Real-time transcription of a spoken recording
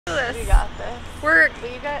this. You got this. We're.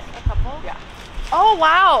 Will you get a couple? Yeah. Oh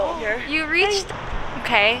wow! Here. You reached.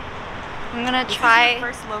 Okay. I'm gonna try. This is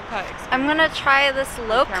your first low cut experience. I'm gonna try this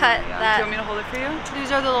low cut. Yeah. That. Do you want me to hold it for you?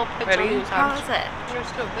 These are the little pits Ready? on these. How is it?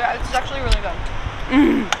 It's actually really good.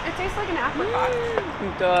 It tastes like an apricot.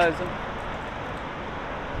 It does.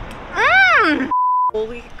 Mmm.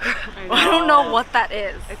 Holy crap. I don't know what that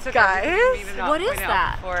is, It took guys. everything for me to not What is point out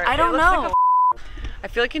that? before. I It don't looks know. like I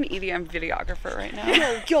feel like an EDM videographer right now.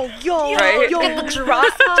 Yo, Right? Get the drop.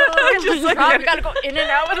 Just like We gotta go in and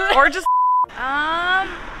out with it. Or just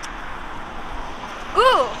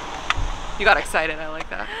Ooh. you got excited. I like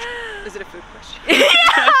that. Is it a food question?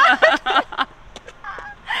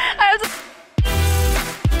 I was.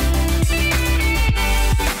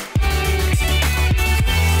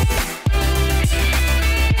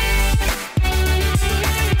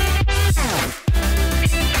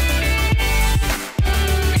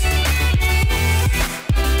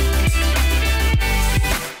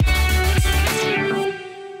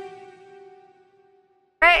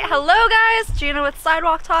 Alright, hello guys, Gina with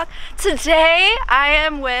Sidewalk Talk. Today I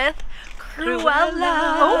am with Krewella.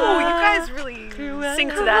 Oh, you guys really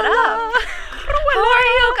synced that up. How are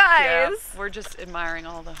you guys? Yeah, we're just admiring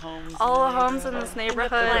all the homes. All the homes in this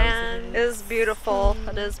neighborhood is beautiful.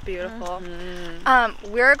 It is beautiful.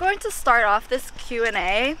 We're going to start off this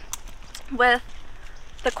Q&A with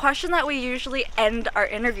the question that we usually end our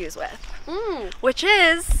interviews with, which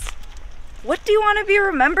is, what do you want to be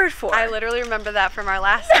remembered for? I literally remember that from our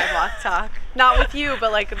last sidewalk talk. Not with you,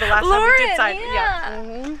 but like the last time we did sidewalk.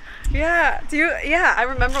 Yeah. Yeah. Do you? Yeah. I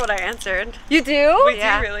remember what I answered. You do? Wait,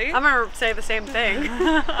 Yeah. do you really? I'm gonna say the same thing. Wait, Go,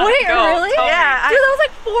 really? tell me. Yeah. Dude, that was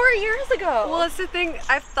like 4 years ago. Well, it's the thing.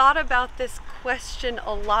 I've thought about this question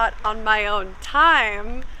a lot on my own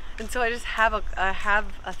time, and so I just have a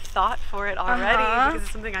thought for it already because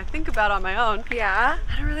it's something I think about on my own. yeah.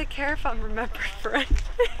 I don't really care if I'm remembered for anything.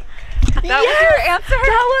 That was her answer?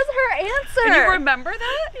 That was her answer. Can you remember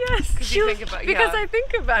that? Yes, Because you think about because I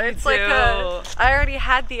think about it. It's like do. I already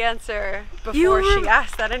had the answer before she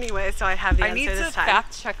asked that anyway, so I have the I answer need to this time.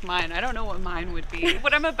 fact check mine. I don't know what mine would be.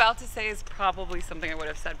 What I'm about to say is probably something I would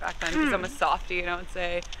have said back then because I'm a softie and I would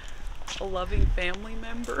say a loving family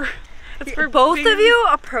member. That's for Both being- of you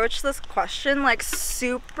approach this question like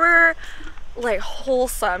super like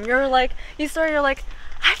wholesome. You're like, you're like,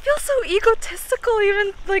 I feel so egotistical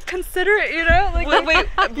even like consider it, you know? Like Wait,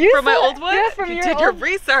 you from my said- old one? Yeah, from you your did your old-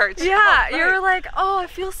 research. Yeah, Oh, right. you're like, oh, I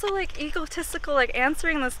feel so like egotistical like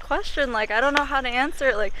answering this question. Like I don't know how to answer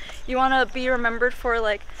it. Like you want to be remembered for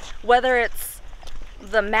like whether it's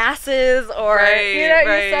the masses or you know,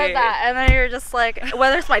 you said that, and then you're just like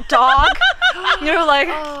whether it's my dog. You're like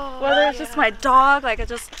whether it's just my dog, like it's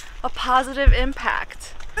just a positive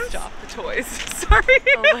impact. Stop the toys. Sorry.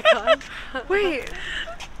 Oh my god. Wait,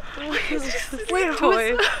 wait,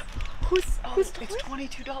 Toys. who's It's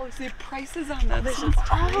 $22. They have prices on that.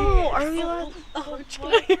 Oh, are we allowed?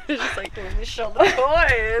 Just like, let me show the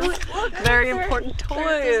toys. Very important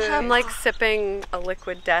toys. I'm like sipping a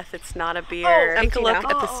liquid death. It's not a beer. Take a You look know?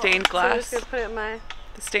 at the stained So I'm just glass. gonna put it in my.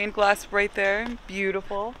 The stained glass right there.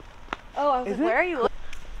 Beautiful. Oh, I was like, where are you looking?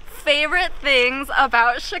 Favorite things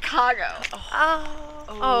about Chicago?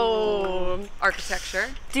 Oh. Architecture.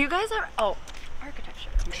 Do you guys ever? Oh, architecture.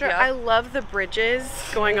 Sure. Yep. I love the bridges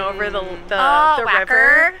going over the Wacker.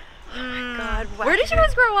 river. God, God, where did you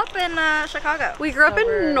guys grow up in Chicago? We grew up in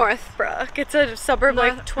Suburb. Northbrook. It's a suburb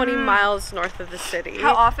like 20 miles north of the city.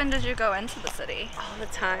 How often did you go into the city? All the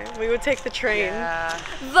time. We would take the train. Yeah.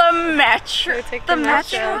 The metro. We take the the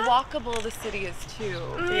metro. metro. Walkable the city is too.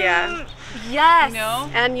 Yeah. Yes. You know?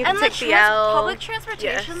 And you can And take the L. public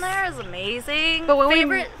transportation Yes. there is amazing. But when we-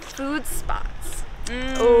 favorite food spots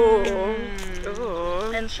Ooh.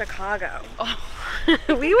 Ooh. in Chicago.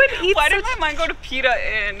 We would eat Why such did my mind go to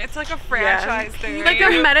Pita Inn? It's like a franchise thing. like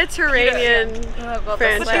a Mediterranean Oh, go this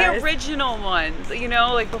franchise. But way. the original ones, you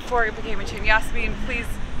know, like before it became a chain. Yasmin, please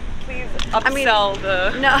upsell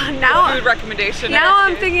the now food recommendation. now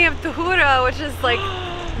I'm thinking of Tahura, which is like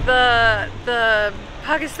the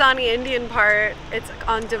Pakistani Indian part. It's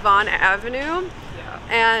on Devon Avenue.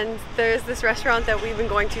 And there's this restaurant that we've been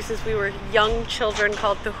going to since we were young children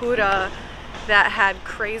called Tahura that had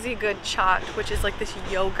crazy good chaat, which is like this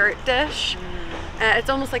yogurt dish. It's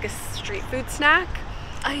almost like a street food snack.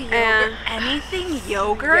 A yogurt, anything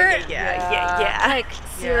yogurt? Yeah. Like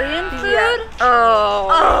Syrian food? Yeah.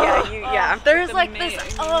 Oh, yeah. There's It's like this,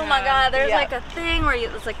 amazing, oh my yeah. god, there's Yeah. like a thing where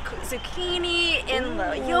it's like zucchini in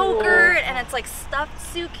the yogurt and it's like stuffed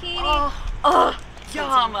zucchini. Oh,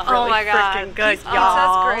 Yum. Oh my god, Freaking good, Pizza's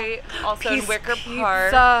y'all. great. Also in Wicker Park.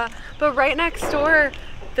 Pizza. But right next door,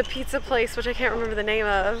 the pizza place, which I can't remember the name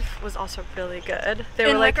of, was also really good. They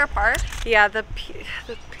In were like, Wicker Park? yeah, the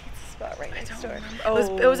pizza spot right next door.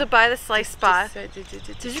 Oh. It was a by the slice spot. Did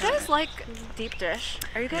you guys like deep dish?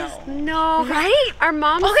 Are you guys? No. Right? Our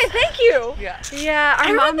mom's. Okay, thank you. Yeah. Yeah, our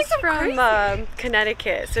Everyone mom's thinks I'm from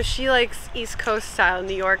Connecticut, so she likes East Coast style,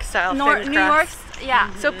 New York style thin New York, crust.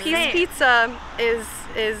 yeah. So Pete's Pizza is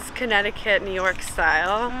Connecticut, New York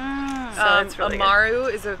style. So it's really good. Amaru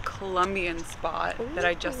is a Colombian spot that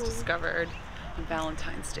I just discovered on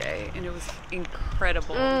Valentine's Day, and it was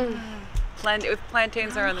incredible.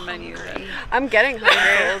 Plantains are on the menu. I'm getting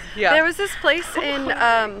hungry. Yeah. There was this place in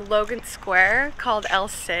Logan Square called El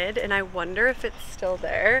Cid, and I wonder if it's still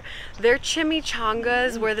there. Their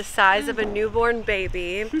chimichangas were the size of a newborn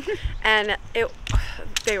baby, and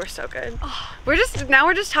they were so good. We're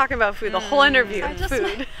just talking about food. The whole interview,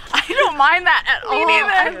 food. I don't mind that at all.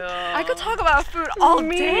 neither. I could talk about food all day.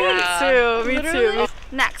 Me too.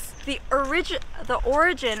 Next, the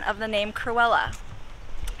origin of the name Krewella.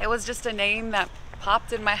 It was just a name that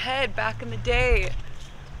popped in my head back in the day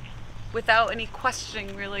without any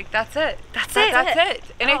questioning. We're like, that's it. That's it.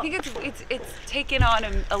 And I think it's taken on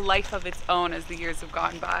a life of its own as the years have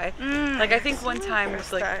gone by. Like I think one time it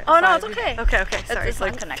was like, Oh no, it's okay. Okay, sorry. It's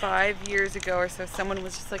like unconnected. 5 years ago or so, someone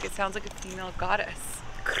was just like, it sounds like a female goddess.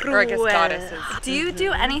 Or I guess goddesses. Do you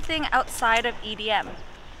do anything outside of EDM,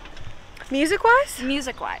 Music-wise?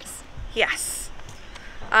 music-wise? Yes.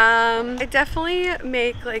 I definitely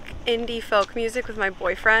make like indie folk music with my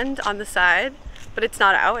boyfriend on the side, but it's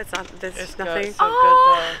not out. There's nothing. So good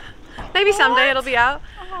though. Maybe someday it'll be out.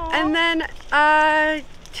 And then,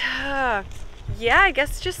 yeah, I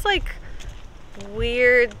guess just like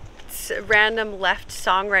weird, random left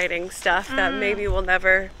songwriting stuff that maybe will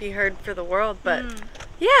never be heard for the world, but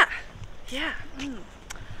yeah.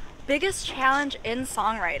 Biggest challenge in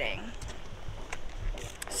songwriting?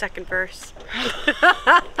 Second verse.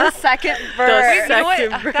 The second verse. You know what?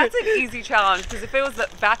 Second verse. That's an easy challenge because if it was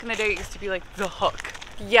back in the day, it used to be like the hook.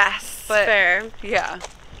 Yes, But- fair. Yeah.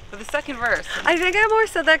 But the second verse. I think I more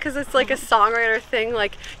said that because it's like a songwriter thing.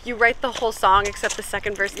 Like you write the whole song except the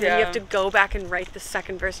second verse, and then you Yeah. have to go back and write the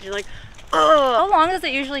second verse, and you're like, How long does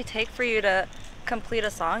it usually take for you to complete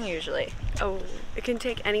a song usually? oh, it can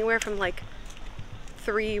take anywhere from like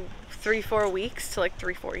 4 weeks to like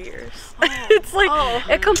 3-4 years. It's like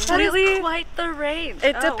it completely. That is quite the range.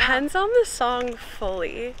 It depends on the song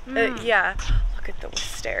fully. Yeah. Look at the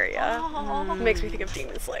wisteria. Makes me think of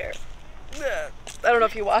Demon Slayer. I don't know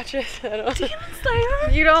if you watch it. I don't. Demon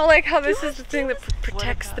Slayer? You don't like how this is the thing that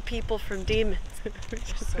protects the people from demons.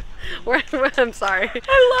 I'm sorry.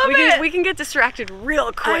 I love it. We can get distracted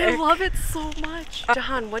real quick. I love it so much.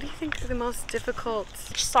 Jahan, what do you think is the most difficult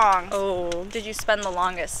Which song Oh. did you spend the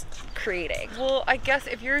longest creating? Well, I guess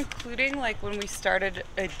if you're including like when we started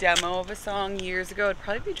a demo of a song years ago, it'd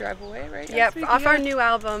probably be Drive Away, right? Yep, off our new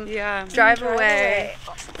album. Yeah. Drive Away.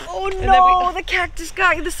 Oh then no, the cactus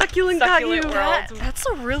got you, the succulent got Succulent you. world. That's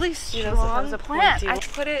a really You know, that was strong a plant. pointy I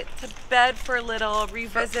put it to bed for a little,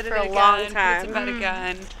 revisited for a it again, long put it time. to bed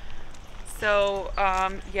again. So,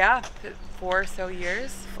 yeah, 4 or so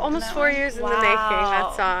years. Almost 4 years in the making,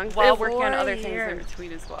 that song. While It- working on 4 other things in years.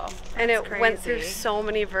 between as well. and it That's went through crazy. so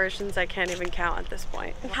many versions I can't even count at this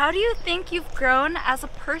point. How do you think you've grown as a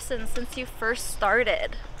person since you first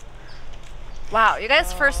started? Wow, you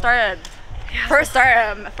guys first started for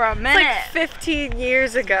a minute. It's like 15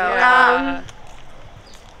 years ago. Yeah.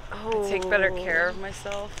 Oh, Take better care of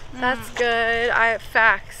myself. That's good.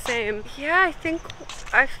 Facts, same. Yeah,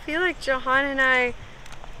 I feel like Johan and I,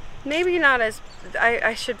 maybe not as,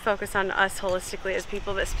 I should focus on us holistically as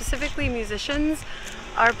people, but specifically musicians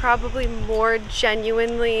are probably more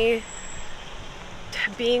genuinely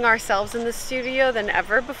being ourselves in the studio than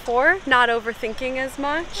ever before, not overthinking as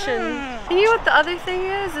much. And you know what the other thing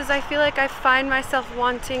is I feel like I find myself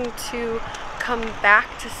wanting to come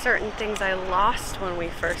back to certain things I lost when we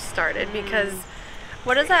first started, because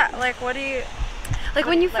What is that? Like, what do you... like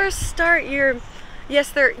when you first start, you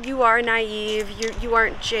are naive, you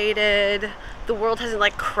aren't jaded, the world hasn't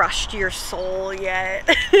like crushed your soul yet.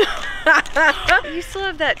 You still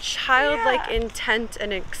have that childlike intent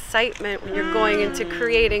and excitement when you're going into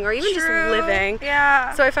creating or even just living.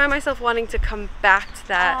 Yeah. So I find myself wanting to come back to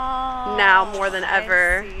that now more than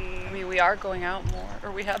ever. I mean, we are going out more,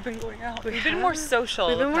 or we have been going out. We've been more social.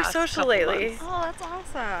 We've been the more past social couple lately. months. Oh, that's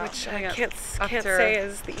awesome. Which I I think can't after- say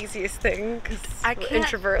is the easiest thing because I can't-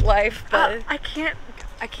 introvert life, but I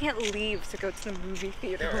can't leave to go to the movie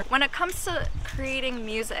theater. When it comes to creating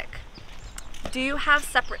music, do you have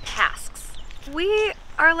separate tasks? we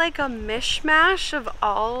are like a mishmash of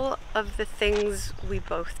all of the things we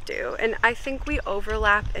both do, and I think we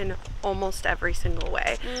overlap in almost every single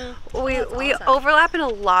way. We awesome. overlap in a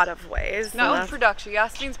lot of ways. Not with production.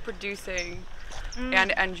 Yasmin's producing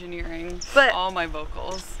and engineering all my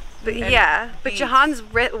vocals. But but Jahan's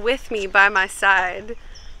with me by my side.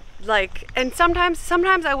 Like, and sometimes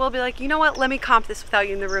I will be like, you know what, let me comp this without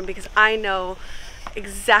you in the room, because I know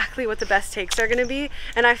exactly what the best takes are gonna be,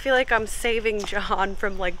 and I feel like I'm saving Jahan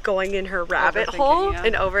from like going in her rabbit hole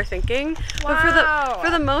and overthinking. But for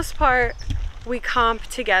the most part, we comp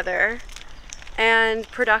together, and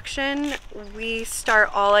production, we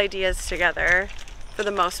start all ideas together for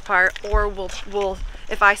the most part, or we'll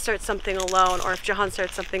if I start something alone, or if Jahan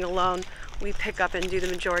starts something alone, we pick up and do the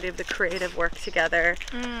majority of the creative work together.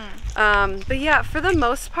 But yeah, for the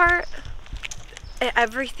most part,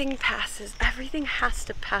 everything has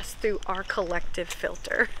to pass through our collective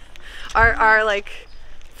filter, our like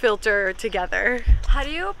filter together. How do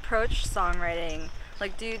you approach songwriting?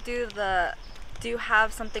 Like, do you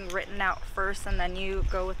have something written out first and then you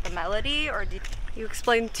go with the melody, or do you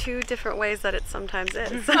explain two different ways that it sometimes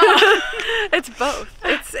is? It's both.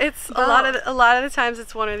 It's both. a lot of the times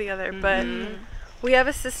it's one or the other, but we have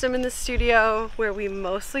a system in the studio where we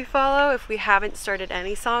mostly follow if we haven't started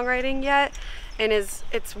any songwriting yet, and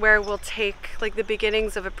it's where we'll take like the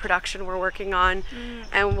beginnings of a production we're working on,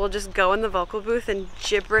 and we'll just go in the vocal booth and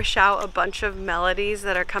gibberish out a bunch of melodies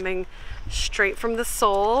that are coming straight from the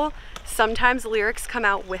soul. Sometimes lyrics come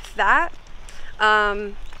out with that,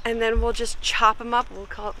 and then we'll just chop them up. We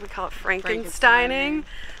call it Frankensteining.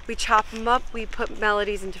 We chop them up. We put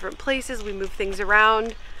melodies in different places. We move things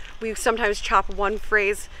around. We sometimes chop one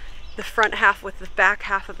phrase, the front half with the back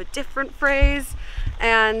half of a different phrase,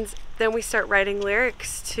 and then we start writing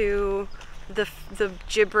lyrics to the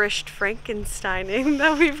gibberished Frankensteining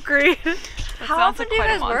that we've created. How often do you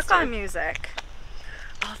guys work on music?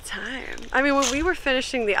 All the time. I mean, when we were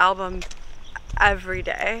finishing the album every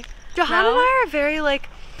day, Jahan and I are very like,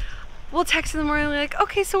 we'll text in the morning like,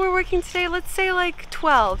 okay, so we're working today, let's say like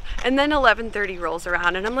 12, and then 11:30 rolls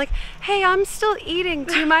around and I'm like, hey, I'm still eating,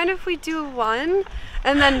 do you mind if we do 1?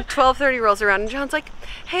 And then 12:30 rolls around and John's like,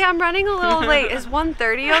 hey, I'm running a little late, is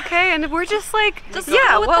 1:30 okay? And we're just like,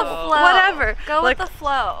 yeah, well, whatever. Go like, with the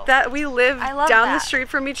flow. That we live down the street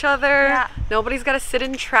from each other. Yeah. Nobody's got to sit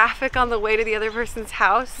in traffic on the way to the other person's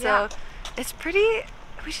house, so it's pretty,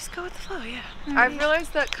 we just go with the flow, I've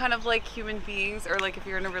realized that kind of like human beings, or like if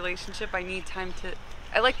you're in a relationship, I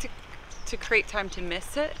like to create time to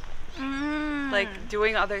miss it. Like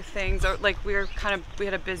doing other things, or like we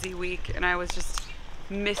had a busy week and I was just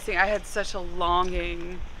missing, I had such a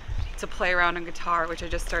longing to play around on guitar, which I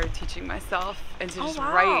just started teaching myself, and to just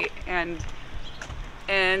write, and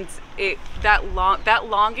that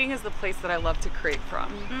longing is the place that I love to create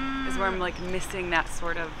from, is where I'm like missing that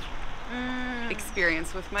sort of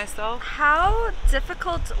experience with myself. How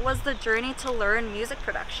difficult was the journey to learn music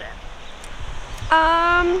production?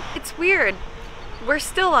 It's weird. We're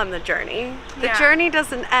still on the journey. The journey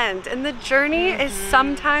doesn't end, and the journey is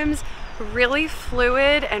sometimes really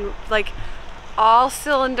fluid, and like all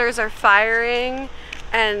cylinders are firing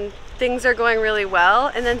and things are going really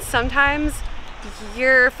well, and then sometimes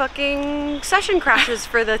your fucking session crashes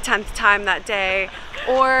for the 10th time that day,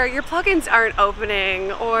 or your plugins aren't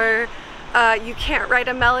opening, or you can't write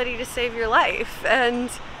a melody to save your life.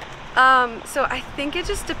 And so I think it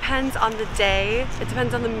just depends on the day, it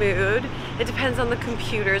depends on the mood, it depends on the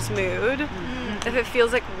computer's mood, if it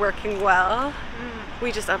feels like working well.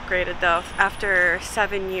 We just upgraded though. After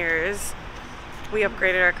 7 years, we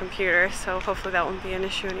upgraded our computer, so hopefully that won't be an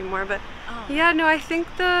issue anymore. But yeah, no, I think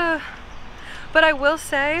but I will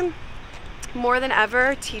say, more than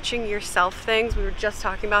ever, teaching yourself things. We were just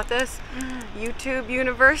talking about this. YouTube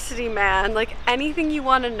University, man. Like anything you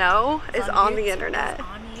want to know is on the internet. It's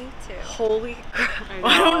on YouTube. Holy crap.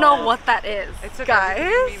 I don't know what that is.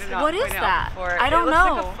 Guys, what is that? I don't know.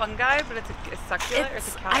 It looks like a fungi, but it's a succulent.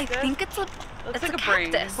 It's a cactus. I think it's like a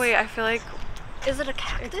brain. cactus. Wait, I feel like... Is it a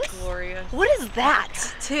cactus? It's glorious. What is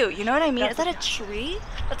that, too? You know what I mean? Is that a tree?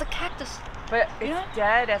 That's a cactus. But it's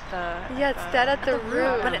dead at the... Yeah, it's dead at the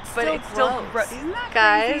root. But it's still gross. Isn't that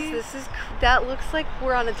crazy? Guys, that looks like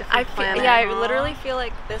we're on a different planet. Yeah, I literally feel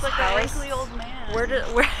like this like house... a wrinkly old man.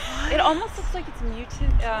 It almost looks like it's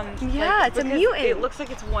mutant. Yeah, it's a mutant. It looks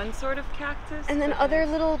like it's one sort of cactus. And then other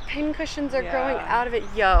little pincushions are growing out of it.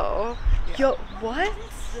 Yo, what?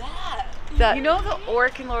 What's that? You know the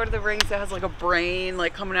orc in Lord of the Rings that has like a brain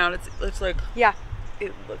like coming out? It's like... Yeah.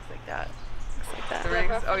 It looks like that. that. The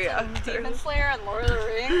Rings. Oh yeah. Demon Slayer and Lord of the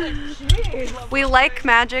Rings. Like, jeez. We like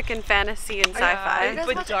magic and fantasy and sci-fi. guys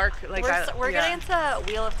But watch- dark, like We're getting into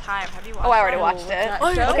Wheel of Time. Have you watched? Oh, I already that? watched it. Oh,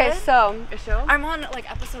 you Okay, did? so A show? I'm on like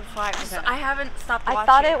episode 5. So I haven't stopped watching. I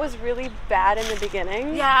thought it was really bad in the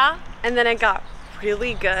beginning. Yeah. And then it got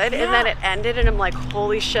really good, and then it ended, and I'm like,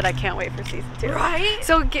 holy shit, I can't wait for season 2. Right?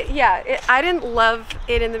 So I didn't love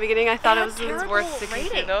it in the beginning. I thought it was worth sticking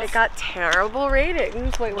through those. It got terrible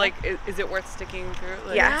ratings. Wait, Like, is it worth sticking through?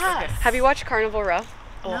 Like, yes. Yes. Have you watched Carnival Row?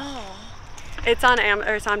 No. It's on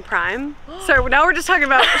it's on Prime. So now we're just talking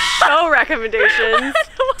about show recommendations.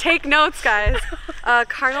 Take notes, guys.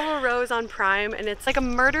 Carnival Row is on Prime, and it's like a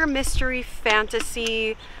murder mystery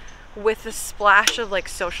fantasy with a splash of like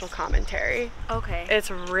social commentary. Okay. It's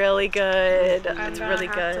really good. I'm It's gonna really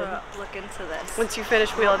have good. to look into this. Once you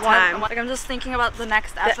finish Wheel of Time. Like I'm just thinking about the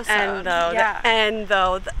next episode. The end though. Yeah. The end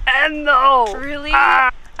though. The end though. Really?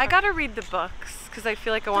 I gotta read the books because I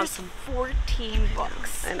feel like I want There's some. 14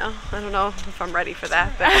 books. I know. I don't know if I'm ready for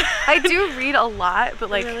that, but I do read a lot. But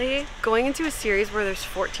like Really? going into a series where there's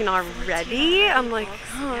 14 already, I'm like,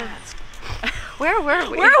 huh. Yeah. Where were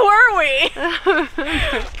we? Where were we?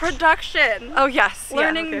 Production. Oh yes.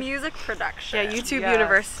 Learning yeah, okay. music production. Yeah, YouTube Yes.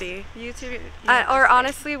 University. YouTube. Or University.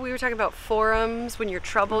 honestly, we were talking about forums when you're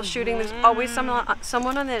troubleshooting. There's always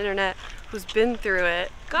someone on the internet who's been through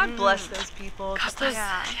it. God bless those people. Just those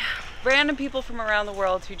Yeah. random people from around the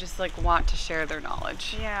world who just like want to share their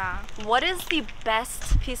knowledge. Yeah. What is the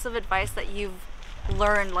best piece of advice that you've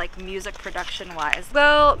learned, like music production wise?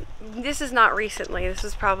 Well, this is not recently. This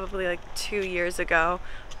was probably like 2 years ago.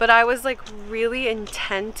 But I was like really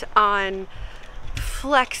intent on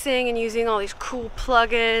flexing and using all these cool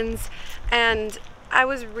plugins. And I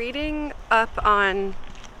was reading up on,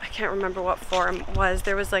 I can't remember what forum it was.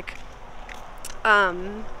 There was like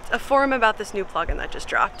a forum about this new plugin that just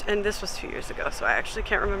dropped. And this was 2 years ago, so I actually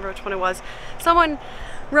can't remember which one it was. Someone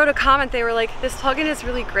wrote a comment. They were like, this plugin is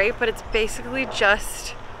really great, but it's basically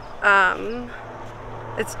just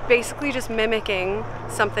mimicking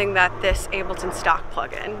something that this Ableton stock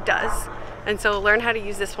plugin does. And so learn how to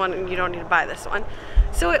use this one and you don't need to buy this one.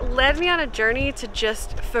 So it led me on a journey to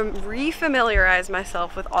just re-familiarize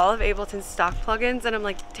myself with all of Ableton's stock plugins, and I'm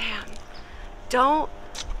like, damn, don't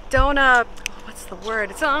what's the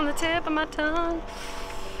word? It's on the tip of my tongue.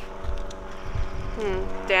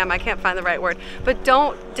 Damn, I can't find the right word. But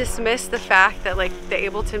don't dismiss the fact that like the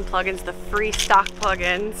Ableton plugins, the free stock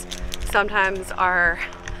plugins, sometimes are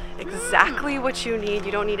exactly what you need.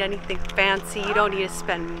 You don't need anything fancy. You don't need to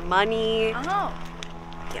spend money. Oh.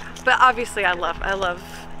 Yeah, but obviously I love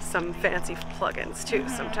some fancy plugins too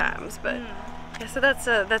sometimes. But yeah, so that's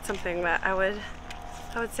something that I would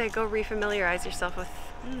say go refamiliarize yourself with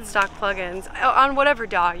stock plugins on whatever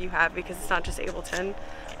DAW you have, because it's not just Ableton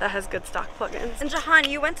that has good stock plugins. And Jahan,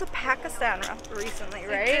 you went to Pakistan recently,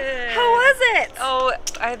 right? did. How was it? Oh,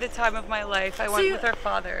 I had the time of my life. I went with our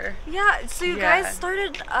father. Yeah, so you Yeah. guys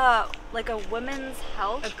started like a women's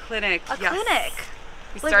health A clinic. a yes. clinic.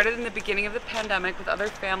 We Like- started in the beginning of the pandemic with other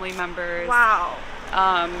family members. Wow.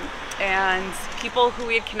 And people who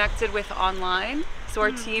we had connected with online. So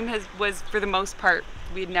our team was for the most part,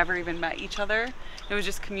 we had never even met each other. It was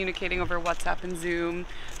just communicating over WhatsApp and Zoom,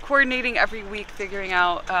 coordinating every week, figuring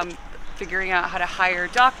out how to hire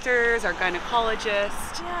doctors, our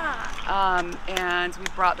gynecologist. Yeah. And we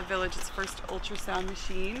brought the village its first ultrasound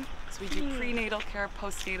machine. So we do prenatal care,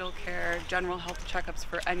 postnatal care, general health checkups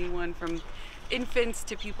for anyone from infants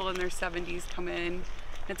to people in their 70s come in.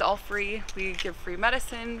 It's all free. We give free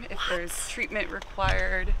medicine if there's treatment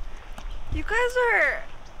required. You guys are,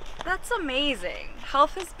 that's amazing.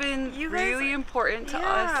 Health has been You guys- really important to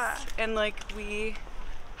Yeah. us, and like we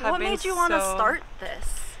have What been made you want to so- start this?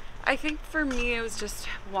 I think for me it was just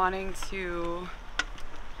wanting to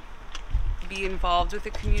be involved with the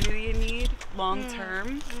community in need long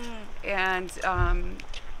term, and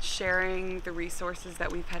sharing the resources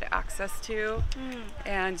that we've had access to,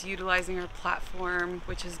 and utilizing our platform,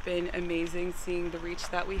 which has been amazing, seeing the reach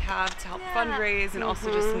that we have to help fundraise and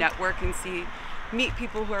also just network and meet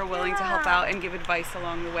people who are willing to help out and give advice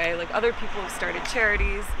along the way. Like other people have started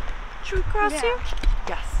charities. Should we cross Yeah. you?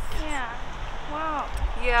 Yes. Yeah. Wow.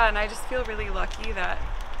 Yeah, and I just feel really lucky that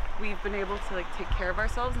we've been able to like take care of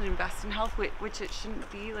ourselves and invest in health, which it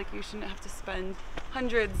shouldn't be. Like you shouldn't have to spend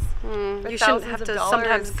hundreds or You shouldn't thousands have of to dollars.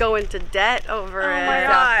 sometimes go into debt over it. Oh my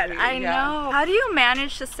god, Exactly, I yeah. know. How do you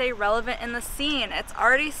manage to stay relevant in the scene? It's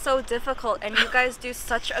already so difficult, and you guys do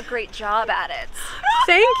such a great job at it.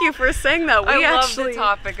 Thank you for saying that. We I love actually the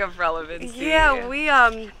topic of relevancy. Yeah, we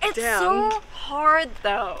It's damn. so hard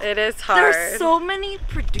though. It is hard. There's so many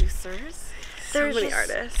producers. So There's many just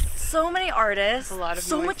artists. so many artists, a lot of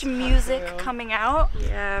so noise much to cut music through. coming out.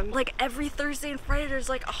 Yeah. Like every Thursday and Friday, there's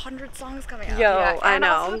like 100 songs coming out. Yo, Yeah, I and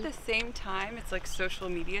know. also at the same time, it's like social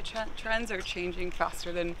media trends are changing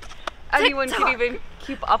faster than anyone can TikTok. even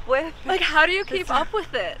keep up with. Like, how do you keep up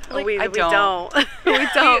with it? Like, we don't. don't. we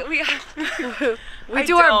don't. We We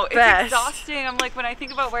do our best. It's exhausting. I'm like, when I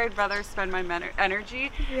think about where I'd rather spend my energy,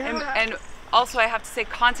 Yeah. and also I have to say,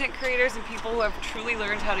 content creators and people who have truly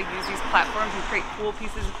learned how to use these platforms and create cool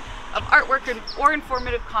pieces of artwork or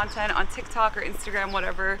informative content on TikTok or Instagram,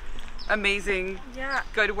 whatever, amazing,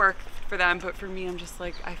 good work for them. But for me, I'm just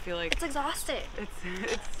like, I feel like it's exhausting.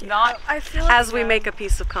 it's not. I feel like As we make a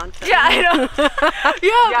piece of content. Yeah, I know.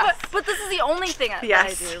 Yeah, Yes. but this is the only thing that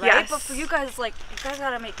Yes, I do, right? yes. But for you guys, like, you guys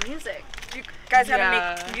gotta make music. You guys gotta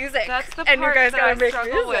make music. That's the and part you guys that gotta I make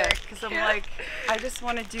struggle music. with, because I'm like, I just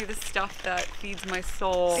want to do the stuff that feeds my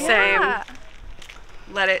soul. Same. Yeah.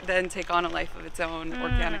 Let it then take on a life of its own,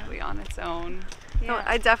 organically on its own. No, Yeah.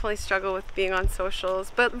 I definitely struggle with being on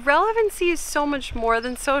socials, but relevancy is so much more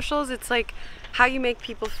than socials. It's like how you make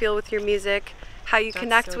people feel with your music, how you That's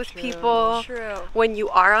connect so with true. people. True. When you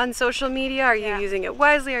are on social media, are you Yeah. using it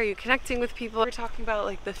wisely? Are you connecting with people? We're talking about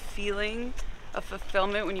like the feeling of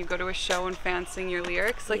fulfillment when you go to a show and fans sing your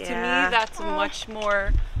lyrics. Like to Yeah. me, that's much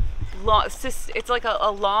more it's like a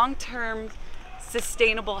long-term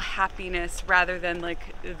sustainable happiness rather than like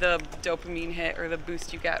the dopamine hit or the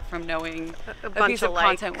boost you get from knowing A a bunch piece of of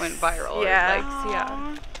content likes. went viral. Yeah. Or likes,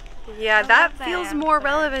 yeah. Yeah, I that love that feels more answer.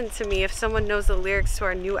 relevant to me if someone knows the lyrics to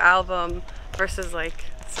our new album versus like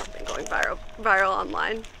something going viral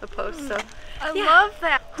online, a post. So, I Yeah. love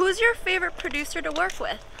that. Who's your favorite producer to work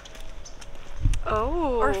with?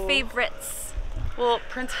 oh, Or favorites? Well,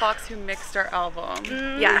 Prince Fox, who mixed our album,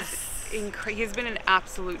 Yes. he's been an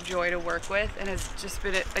absolute joy to work with, and has just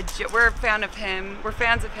been we're a fan of him. We're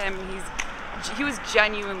fans of him, and he was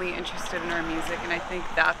genuinely interested in our music, and I think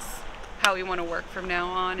that's how we want to work from now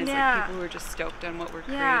on. Is Yeah. like people who are just stoked on what we're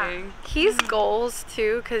Yeah. creating. He's goals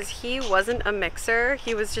too, because he wasn't a mixer.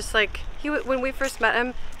 He was just like when we first met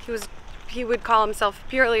him, he would call himself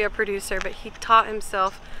purely a producer, but he taught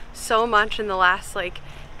himself so much in the last like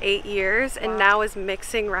 8 years, and now is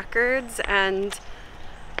mixing records. And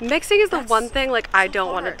mixing is the one thing like I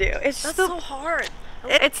don't want to do. It's That's the so hard.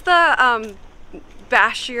 it's the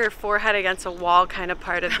bash your forehead against a wall kind of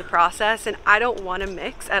part of the process, and I don't want to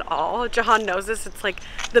mix at all. Jahan knows this. It's like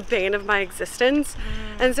the bane of my existence.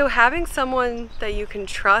 And so having someone that you can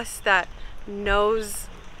trust that knows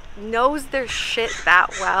their shit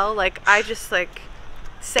that well, like I just like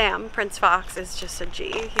Sam Prince Fox is just a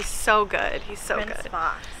G. He's so good. He's so Prince good.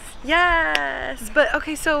 Fox. Yes, but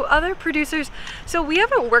okay, so other producers, so we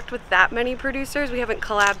haven't worked with that many producers. We haven't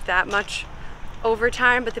collabed that much over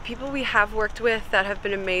time, but the people we have worked with that have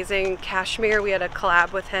been amazing, Kashmir, we had a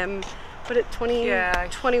collab with him, but at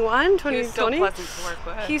 2021, 2020? He was so pleasant to work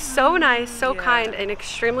with. He's so nice, so Yeah. kind, and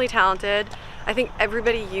extremely talented. I think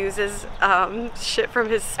everybody uses shit from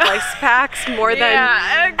his spice packs more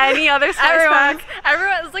than any other spice pack.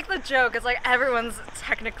 Everyone, it's like the joke. It's like everyone's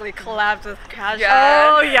technically collabed with Casual.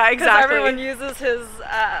 Yeah. Oh yeah, 'Cause exactly. everyone uses his His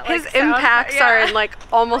like, sound impacts yeah. are in like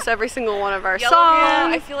almost every single one of our Yellow Claw,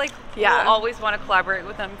 songs. I feel like Yeah. we'll always want to collaborate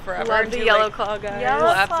with them forever. Love and the do, Yellow like, Claw guys. Yellow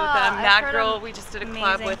collabs Claw. with them. I've Nat heard Girl, of we just did a collab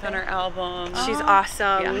amazing with on our things. album. She's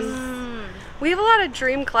awesome. Yes. We have a lot of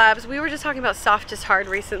dream collabs. We were just talking about Soft is Hard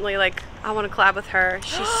recently. Like, I want to collab with her.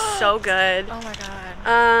 She's so good. Oh my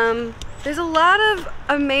god. There's a lot of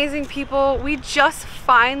amazing people. We just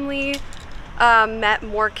finally met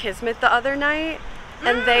More Kismet the other night,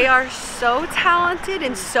 and they are so talented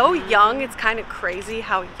and so young. It's kind of crazy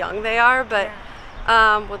how young they are, but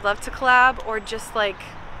would love to collab or just like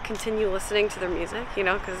continue listening to their music, you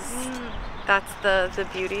know, because that's the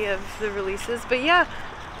beauty of the releases. But yeah,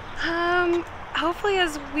 hopefully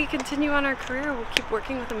as we continue on our career, we'll keep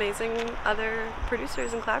working with amazing other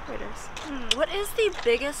producers and collaborators. What is the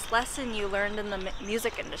biggest lesson you learned in the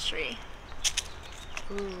music industry?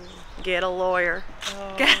 Get a lawyer.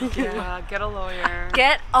 Oh, yeah, get a lawyer.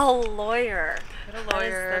 Get a lawyer. Get a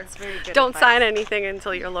lawyer. That's very good. Don't advice. sign anything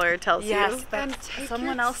until your lawyer tells Yes, you. And that's, take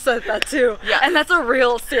someone your- else said that too. Yes. And that's a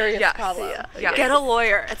real serious Yes, problem. yeah. Get a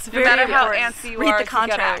lawyer. It's No very matter how important. antsy you Read are the to get a-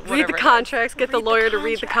 contract. Read whatever the it is. contracts, get the Read the lawyer to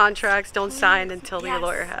read the contracts. contracts. Don't sign until Yes. your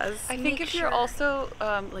lawyer has. I think Make if you're sure. also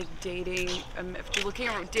like dating, if you're looking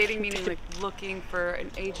at dating, meaning like looking for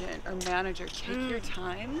an agent or manager, take your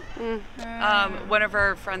time. One of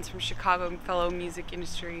our friends from Chicago, fellow music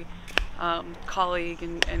industry colleague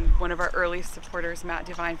and one of our earliest supporters, Matt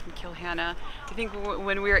Devine from Kilhanna, I think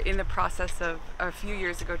when we were in the process of a few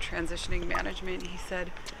years ago transitioning management, he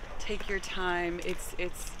said, take your time.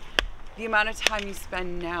 the amount of time you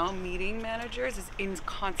spend now meeting managers is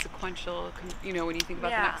inconsequential, you know, when you think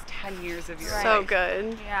about the next 10 years of your life. So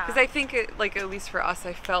good. Yeah. Because I think, like, at least for us,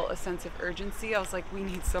 I felt a sense of urgency. I was like, we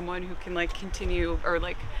need someone who can, like, continue or,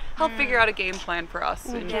 like, help figure out a game plan for us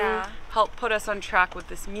and help put us on track with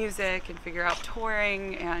this music and figure out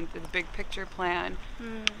touring and the big picture plan.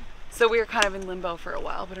 So we were kind of in limbo for a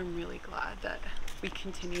while, but I'm really glad that we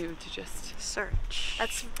continue to just search.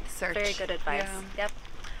 That's search. very good advice. Yeah. Yep.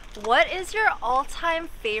 What is your all-time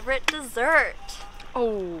favorite dessert?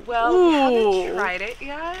 Oh, well, we haven't tried it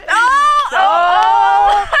yet.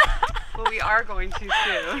 But we are going to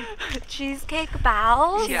soon. Cheesecake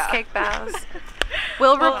bows? Yeah. Cheesecake bows.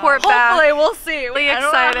 We'll report back. Hopefully, we'll see. Really I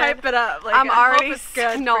don't wanna excited. hype it up. Like, I'm I hope already it's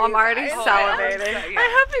good no, for I'm you already guys. salivating.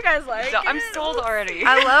 I hope you guys like it. I'm sold already.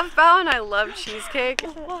 I love bao and I love cheesecake.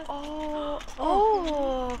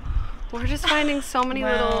 We're just finding so many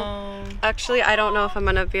little. Actually, I don't know if I'm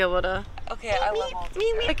gonna be able to. Okay, I love all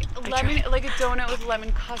like lemon, like a donut with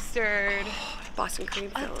lemon custard. Boston cream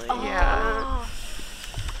filling. Yeah.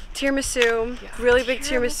 Tiramisu. Really big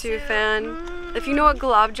tiramisu fan. If you know what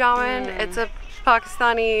gulab jamun, it's a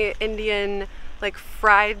Pakistani Indian like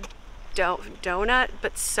fried donut,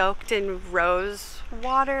 but soaked in rose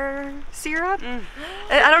water syrup.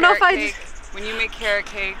 I don't know if I just. When you make carrot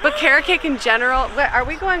cake. But carrot cake in general, are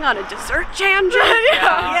we going on a dessert tangent?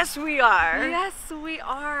 Yeah. Yes, we are. Yes, we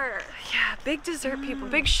are. Yeah, big dessert people,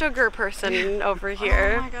 big sugar person over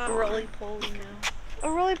here. Oh my god. Roly-poly now.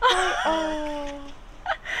 A roly poly. Oh.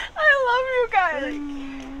 I love you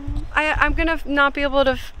guys. I'm gonna not be able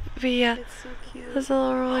to be a. It's so cute. There's a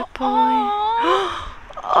little roly poly.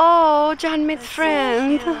 Oh, John made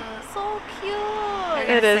friends. So cute.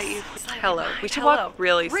 It is. Hello. We should walk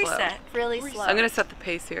really slow. Reset. Really slow. I'm gonna set the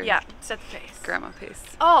pace here. Yeah, set the pace. Grandma pace.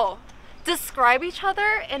 Oh, describe each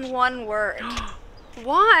other in one word.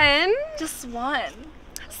 One. Just one.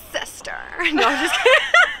 Sister. No, I'm just kidding.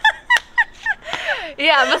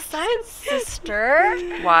 Yeah, besides sister.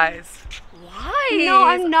 Wise. Why? No,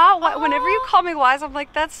 I'm not. Whenever you call me wise, I'm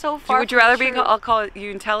like, that's so far. Would you rather be? I'll call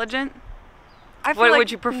you intelligent. I feel What like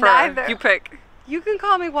would you prefer? neither. You pick. You can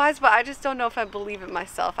call me wise, but I just don't know if I believe it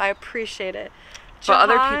myself. I appreciate it. But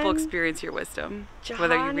other Jahan- people experience your wisdom,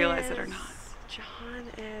 whether you Jahan realize it or not. Jahan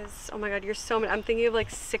is. Oh my God, you're so many. I'm thinking of like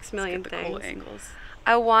 6 million The things. cool angles.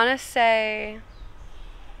 I want to say.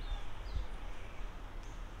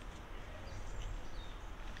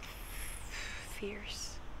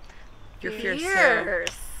 Fierce. You're fierce too.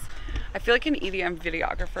 Fierce. I feel like an EDM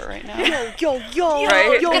videographer right now. Yo,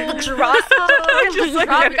 Right? Get the drop. Just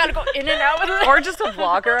like We gotta go in and out with it. or just a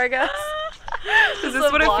vlogger, I guess. Is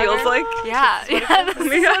this what it feels like? Yeah. Yeah. This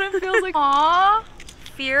is Yeah. what it feels like. Aw.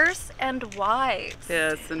 Fierce and wise.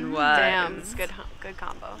 Yes, and wise. Damn, it's good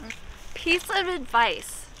combo. Piece of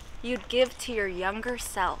advice you'd give to your younger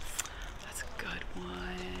self. That's a good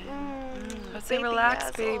one. Let's say baby relax,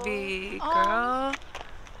 dazzle. baby, Aw. girl.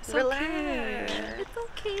 It's Relax. okay. It's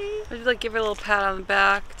okay. I'd like give her a little pat on the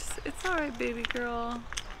back. Just, it's all right, baby girl.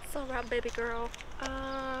 It's alright, baby girl.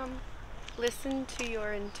 Listen to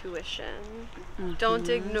your intuition. Don't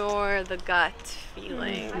ignore the gut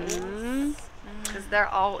feelings. Because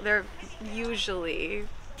they're usually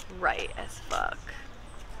right as fuck.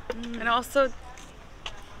 And also,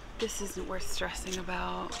 this isn't worth stressing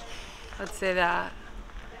about. I'd say that.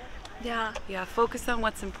 Yeah. Yeah, focus on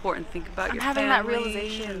what's important. Think about I'm your having family. that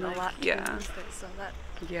realization and, a like, lot. Yeah. These days, so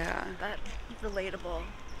Yeah. that relatable.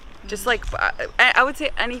 Just like I would say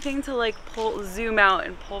anything to like zoom out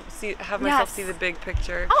and have myself see the big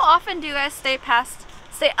picture. How often do you guys stay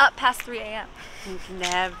up past 3 a.m.?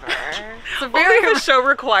 Never. Only if the show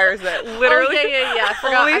requires it. Literally. Oh, yeah.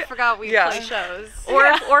 I forgot we play shows.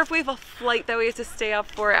 Or if we have a flight that we have to stay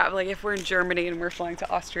up for, like if we're in Germany and we're flying to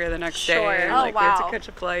Austria the next day, and, like we have to catch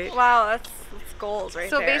a flight. Wow, that's goals right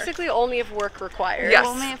so there. So basically, only if work requires. Yes,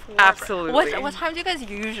 only if work. absolutely. What time do you guys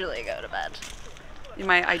usually go to bed? In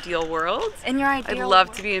my ideal world, In your ideal I'd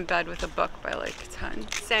love to be in bed with a book by like 10.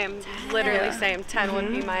 Same, literally same. 10 would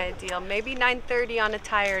be my ideal. Maybe 9:30 on a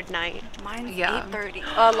tired night. Mine's Yeah. 8:30.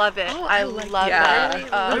 Oh, I love it. I love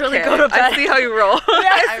it. Literally go to bed. I see how you roll.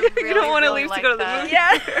 I You really, don't want to really leave like to go to the that. movie.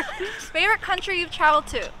 Yeah. Favorite country you've traveled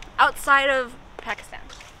to outside of Pakistan?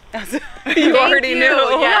 You already knew.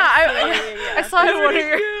 Yeah, I saw it in one of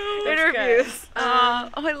your interviews. Oh,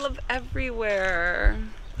 I love everywhere.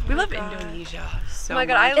 We love Indonesia so Oh my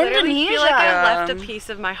God, I literally feel like I Indonesia. left a piece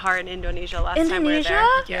of my heart in Indonesia last time we were Indonesia?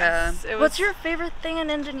 there. Yeah. Yes, it was What's your favorite thing in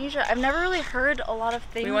Indonesia? I've never really heard a lot of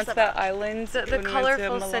things We went to about that island. the when we went to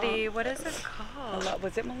colorful Malang. city? What is it called?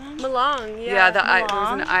 Was it Malang? Malang. Yeah, Yeah. there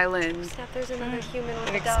was an Malang. island. Steph, there's another human with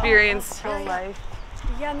An a dog. experience. Oh, life.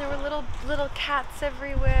 Yeah, and there were little cats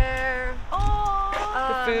everywhere.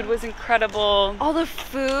 Oh, The food was incredible. all the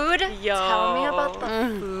food. Yo. Tell me about the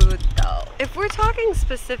food, though. If we're talking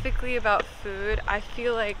specifically about food, I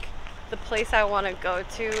feel like the place I want to go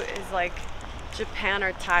to is like Japan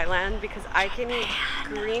or Thailand, because I can eat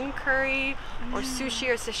green curry or sushi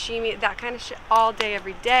or sashimi, that kind of shit, all day,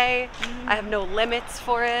 every day. I have no limits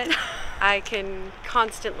for it. I can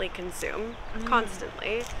constantly consume.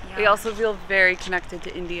 Constantly. I also feel very connected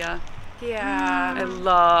to India. Yeah. I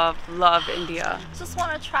love India. Just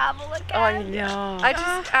want to travel again. Oh, I know. I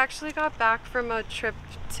just actually got back from a trip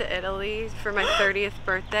to Italy for my 30th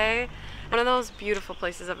birthday. One of those beautiful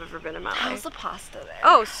places I've ever been in my How's life. the pasta there?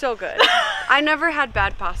 Oh, so good. I never had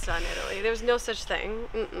bad pasta in Italy. There's no such thing.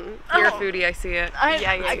 You're a foodie, I see it.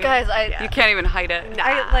 Guys, You can't even hide it. Nah.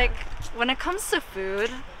 I like when it comes to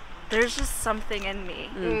food. There's just something in me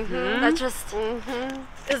that just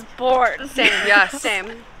is born. Same. Yes.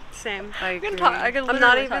 Same. I agree. I'm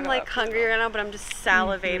not even like hungry right now, but I'm just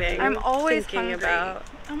salivating. I'm always thinking hungry. about.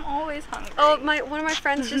 I'm always hungry. Oh, one of my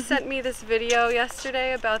friends just sent me this video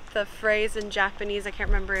yesterday about the phrase in Japanese. I can't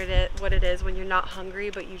remember what it is when you're not hungry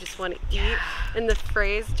but you just want to eat. And the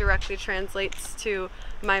phrase directly translates to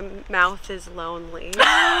 "my mouth is lonely."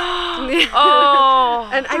 Oh,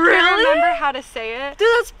 And I Really? can't remember how to say it. dude,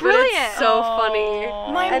 that's But brilliant. it's so funny.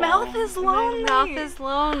 My mouth is lonely. My mouth is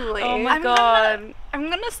lonely. oh my I'm god. I'm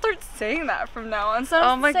gonna start saying that from now on. So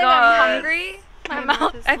Oh my saying God. I'm hungry. My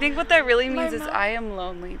mouth. is I think what that really means is mouth- I am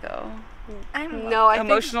lonely though. I'm No, I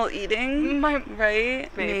Emotional eating, right?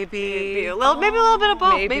 think maybe a Maybe. little bit of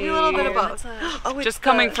both. Maybe Maybe. a little bit of both. Oh, it's Just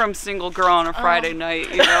coming from single girl on a Friday night,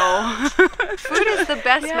 you know. food is the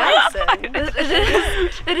best medicine.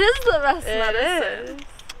 It is the best It medicine. is.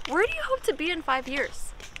 Where do you hope to be in 5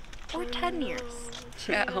 years? Or 10 years?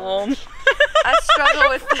 At home. I struggle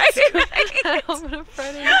with this.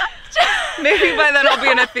 Friday night. Maybe by then I'll be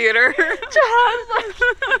in a theater.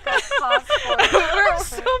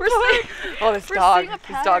 Oh, this dog. seeing a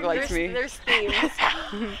This dog pattern. likes me. There's themes.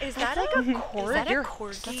 Is that like a corgi? You're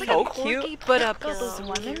That's like so a corgi, cute. but up those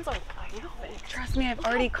lemons are Trust me, I've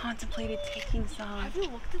already contemplated taking some. Have you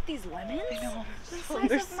looked at these lemons? I know. The size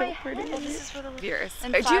They're of so my pretty. head. This is for the Years.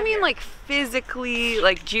 In Do you 5 mean years. like physically,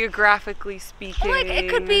 like geographically speaking? Like it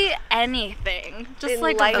could be anything. Just In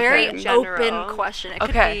like life a very in general. open question. It could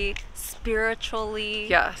Okay. be spiritually.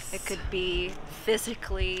 Yes. It could be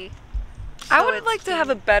physically. I So would it's like to have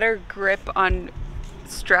a better grip on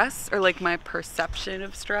stress, or like my perception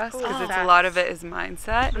of stress, because it's a lot of it is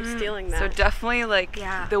mindset. I'm stealing that. So definitely like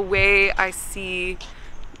Yeah. the way I see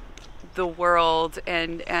the world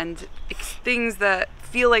and things that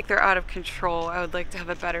feel like they're out of control, I would like to have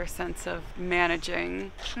a better sense of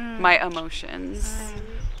managing my emotions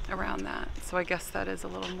around that. So I guess that is a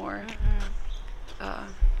little more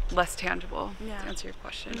less tangible to answer your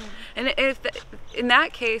question. And in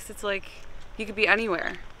that case, it's like you could be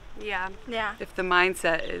anywhere yeah. Yeah. if the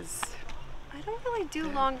mindset is. I don't really do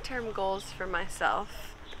long-term goals for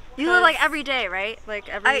myself. You live like every day, right? Like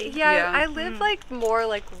every. Yeah. I live like more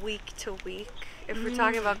like week to week. If we're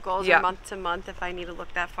talking about goals, Yeah. or month to month, if I need to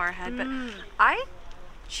look that far ahead. But I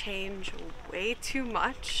change way too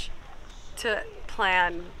much to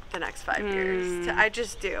plan the next 5 years. I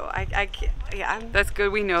just do. I can't. Yeah. That's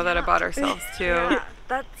good. We know that about ourselves too. Yeah.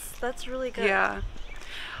 That's really good. Yeah.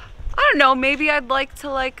 I don't know. Maybe I'd like to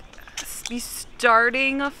like be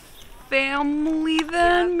starting a family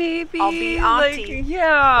then. Yep. Maybe I'll be auntie. Like,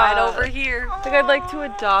 yeah. Right over here. Like I'd like to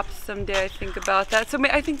adopt someday. I think about that. So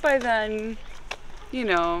I think by then, you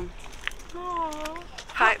know.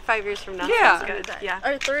 5 years from now. Yeah. Sounds good. Yeah.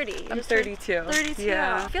 Or 30. You I'm just said 32. 32.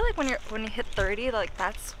 Yeah. I feel like when you hit 30, like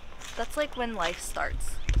that's like when life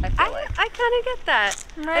starts. I feel like. I kind of get that.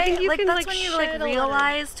 Right? I think you like can that's like when you shed like a lot of-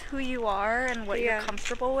 realized who you are and what Yeah. you're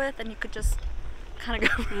comfortable with, and you could just kind of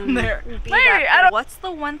go from there. Be Hey, that I don't- What's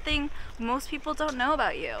the one thing most people don't know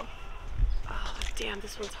about you? Oh, damn,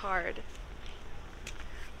 this one's hard.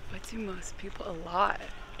 What do most people? A lot.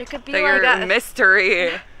 It could be That like you're a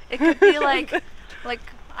mystery. it could be like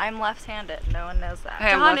I'm left-handed. No one knows that. I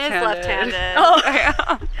am Dawn is left-handed. left-handed. Oh,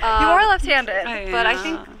 Yeah. you are left-handed. But I am.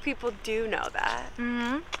 think people do know that.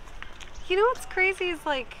 Mm-hmm. You know what's crazy is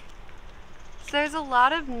like, there's a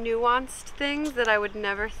lot of nuanced things that I would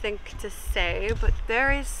never think to say, but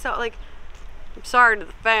there is so like, I'm sorry to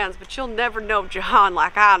the fans, but you'll never know Jahan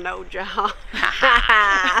like I know Jahan.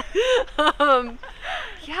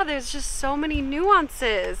 Yeah, there's just so many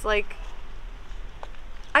nuances. Like,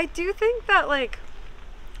 I do think that like,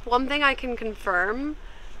 one thing I can confirm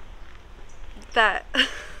that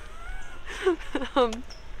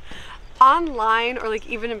online or like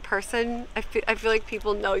even in person, I feel like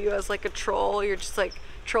people know you as like a troll. You're just like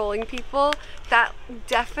trolling people. That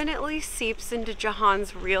definitely seeps into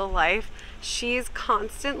Jahan's real life. She's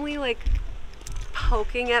constantly like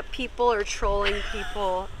poking at people or trolling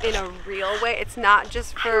people in a real way. It's not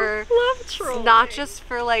just for trolling. Not just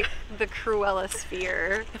for like the Krewella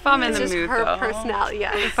sphere. If I'm in the just mood, her though. personality.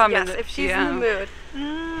 Yes, If I'm in yes. the- If she's yeah. in the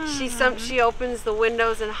mood. She opens the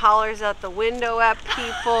windows and hollers out the window at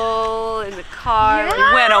people in the car.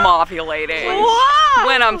 Yeah. When I'm ovulating. Wow.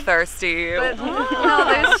 When I'm thirsty. But no,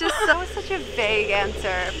 there's just such a vague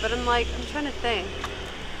answer. But I'm trying to think.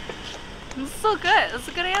 This is so good. That's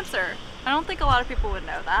a good answer. I don't think a lot of people would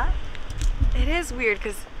know that. It is weird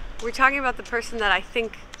because we're talking about the person that I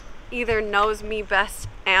think either knows me best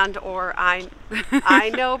and or I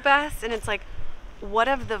know best, and it's like, what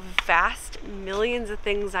of the vast millions of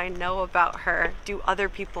things I know about her do other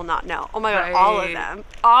people not know? Oh my god, all of Right. them,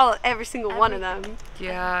 every single one of them.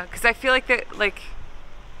 Yeah, because I feel like that, like,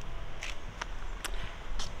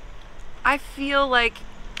 I feel like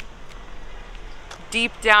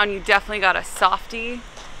deep down you definitely got a softie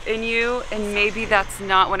in you, and maybe that's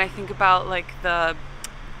not when I think about like the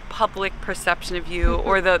public perception of you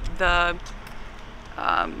or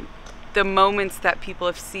the moments that people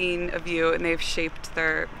have seen of you and they've shaped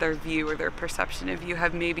their view or their perception of you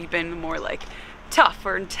have maybe been more like tough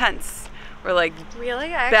or intense or like Really?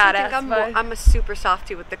 I actually think I'm a super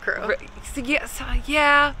softie with the crew.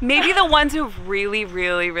 yeah, maybe the ones who've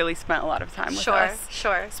really spent a lot of time with us.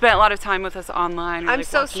 Sure. Spent a lot of time with us online. Or I'm like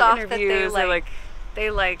so watching soft that they interviews or,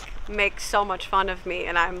 like make so much fun of me,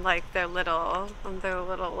 and I'm like their little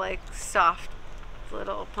like soft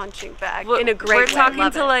little punching bag in a great way. We're talking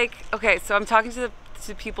Love to it. like, okay, so I'm talking to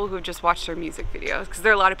people who have just watched our music videos, because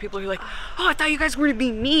there are a lot of people who are like, oh, I thought you guys were gonna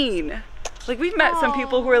be mean. Like we've met some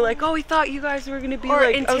people who are like, oh, we thought you guys were gonna be Or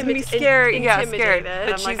like, I was gonna be scared. Yeah, scared. intimidated.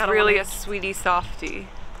 But I'm she's like, I don't really wanna- a sweetie softie.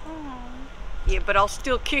 Yeah, but I'll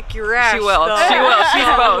still kick your ass. She will. though. She will. She's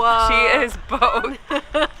both. Whoa. She is both.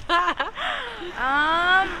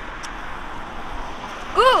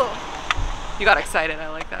 Ooh. You got excited. I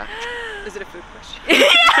like that. Is it a food question?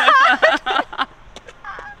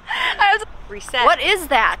 Reset. What is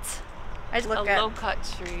that? I just A look at. low cut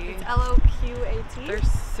tree. LOQAT. They're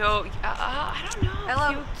so. I don't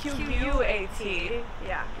know. QUAT.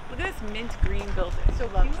 Yeah. Look at this mint green building. So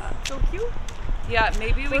love that. So cute. Yeah,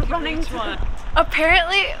 maybe we We're can running reach to one.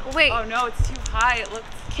 Apparently, wait. Oh no, it's too high. It looks.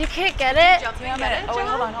 You can't get it. Damn it. Oh wait,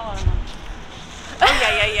 hold on. Oh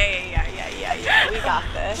yeah. We got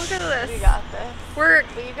this. Look at this. We got this. We're.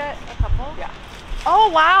 Will you get a couple? Yeah. Oh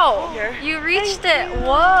wow. Here. You reached it. you.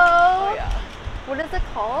 Whoa. Oh yeah. What is it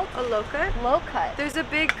called? A low cut. Low cut. There's a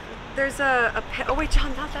pit. Oh wait,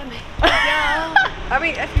 John, not that many. Yeah. I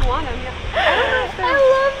mean, if you want them, yeah. I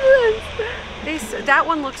love this. That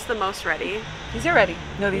one looks the most ready. These are ready.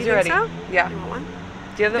 No, these You are think ready. so? Yeah. You want one? Do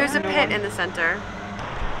you have the There's a no pit one? in the center.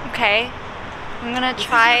 Okay. I'm gonna This is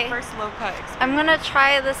try. your first low cut experience. I'm gonna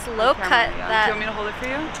try this low Camera, cut yeah. Do you that. want me to hold it for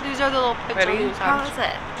you? These are the little pits. Ready? How is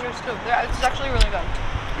it? It's good. It's actually really good.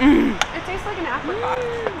 It tastes like an apricot.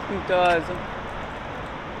 It does.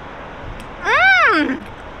 Mmm.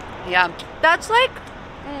 Yeah. That's like.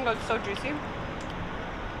 It's so juicy.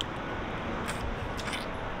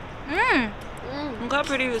 Mmm. Look how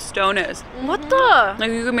pretty the stone is. What the?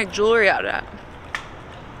 Like you can make jewelry out of that.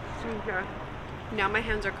 Okay. Now my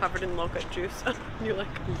hands are covered in low-cut juice. You're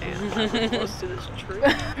like, damn, I'm close to this tree.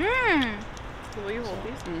 Mmm. Will you hold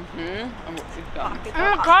these? Mm-hmm. Oh my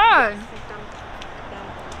god.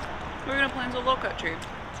 We're gonna plant a low cut tree.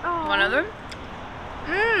 Oh. One of them?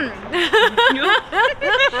 Mmm.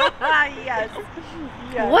 Yes.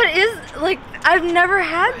 What is like? I've never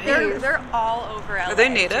had these. They're all over LA. Are they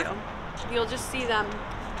native? too. You'll just see them.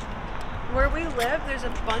 Where we live, there's a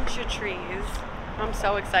bunch of trees. I'm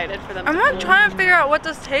so excited for them. I'm to not bloom. trying to figure out what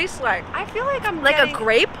this tastes like. I feel like I'm Like a getting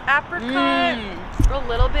grape? apricot, a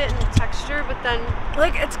little bit in texture, but then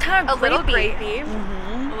Like it's kind a of little grapey. grapey.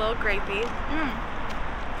 Mm-hmm. A little grapey. Mm.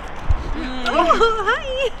 Oh,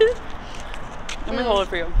 hi. Let me hold it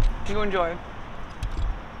for you. You enjoy.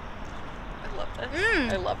 I love this.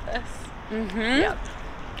 Mm. I love this. Mm-hmm. Yep.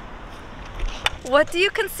 What do you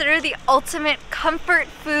consider the ultimate comfort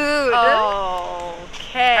food?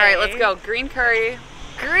 Okay. All right, let's go. Green curry.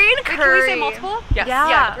 Green Wait, curry. can we say multiple? Yes. Yeah.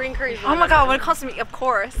 Yeah, green curry. Oh my god, when it comes to me, of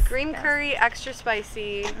course. Green curry, extra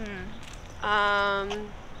spicy.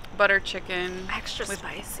 Butter chicken. Extra with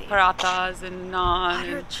spicy. Parathas and naan.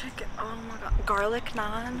 Butter And chicken. Oh my god. Garlic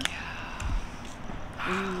naan.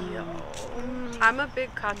 I'm a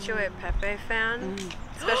big cacio e pepe fan.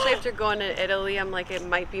 Especially after going to Italy, I'm like, it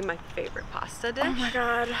might be my favorite pasta dish. Oh my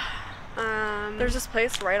god. There's this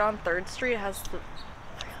place right on 3rd Street. It has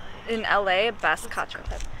in LA best cacio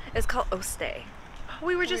pepe. It's called Oste.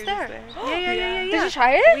 We were just there. Yeah. Did you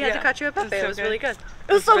try it? We had the cacio pepe. It was really good.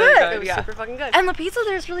 It was so really good. It was super fucking good. And the pizza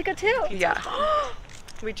there is really good too. Yeah.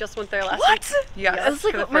 We just went there last week. Yeah. It's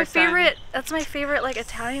like my favorite. That's my favorite like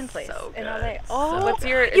Italian place in LA. Oh, so what's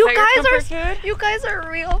your? You guys are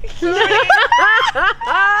real cute.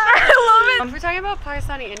 I love it. If we're talking about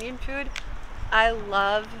Pakistani Indian food, I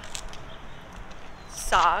love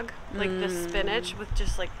saag, like the spinach with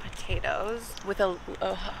just like potatoes with a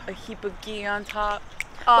heap of ghee on top.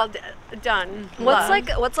 All done. What's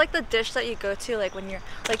like the dish that you go to like when you're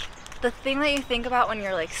like the thing that you think about when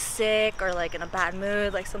you're like sick or like in a bad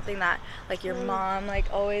mood, like something that like your mom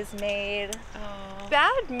like always made?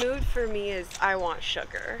 Bad mood for me is I want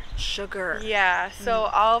sugar. Sugar. Yeah, so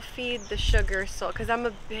I'll feed the sugar soul because I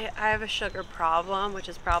have a sugar problem, which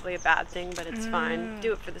is probably a bad thing, but it's fine.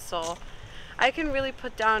 Do it for the soul. I can really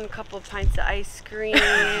put down a couple of pints of ice cream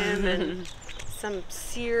and some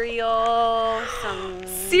cereal, some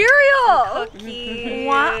cookies.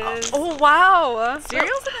 Wow. Oh wow.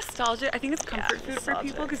 Cereal's a nostalgia. I think it's comfort food for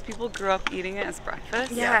people because people grew up eating it as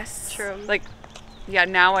breakfast. Yes. True. Like, yeah,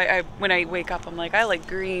 now I when I wake up, I'm like, I like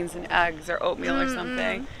greens and eggs or oatmeal or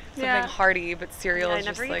something. Something hearty, but cereal is I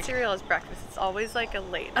just never eat cereal as breakfast. It's always like a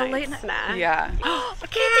late night snack. Yeah. A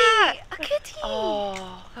kitty! A kitty!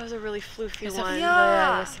 Oh, that was a really floofy one.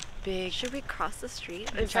 Yeah. It was big. Should we cross the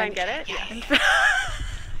street And try and get it? Yeah.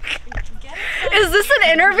 Is this an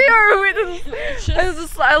interview or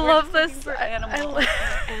I love this. Animals.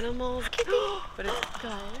 Kitty. But it's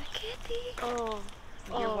Kitty.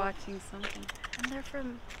 you're watching something. And they're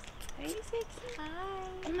from. Hi.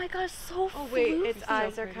 Oh my gosh, so Oh wait, its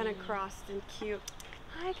eyes are kind of crossed and cute.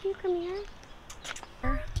 Hi, can you come here?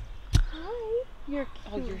 Hi. You're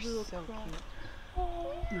cute. Oh, you're so cute.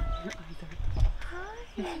 Oh. No, your eyes are Hi.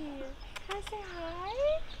 Can I say hi?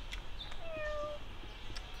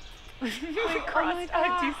 crossed.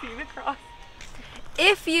 Do you see the cross?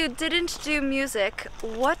 If you didn't do music,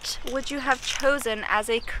 what would you have chosen as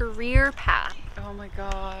a career path? Oh my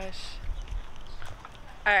gosh.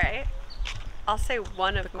 Alright. I'll say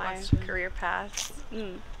one of my career paths.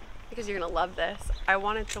 Because you're gonna love this. I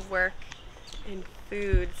wanted to work in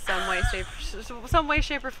food some way,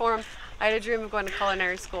 shape, or form. I had a dream of going to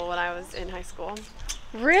culinary school when I was in high school.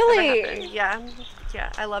 Really? Yeah.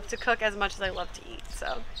 I love to cook as much as I love to eat.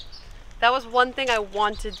 So that was one thing I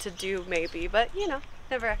wanted to do, maybe, but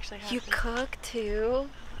never actually happened. You cook too?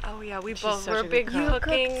 Oh yeah, we She's both such were a good big cook.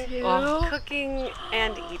 cooking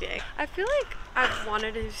and eating. I feel like I've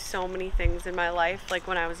wanted to do so many things in my life, like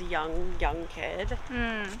when I was a young kid.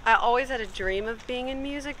 I always had a dream of being in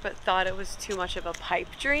music, but thought it was too much of a pipe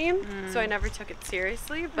dream, so I never took it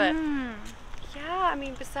seriously. But yeah, I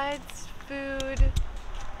mean, besides food,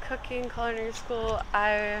 cooking, culinary school,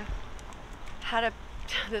 I had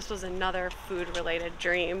this was another food-related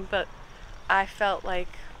dream, but I felt like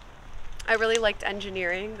I really liked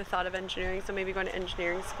engineering, the thought of engineering, so maybe going to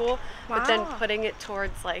engineering school, but then putting it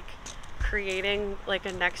towards like creating like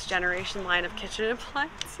a next generation line of kitchen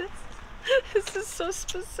appliances. This is so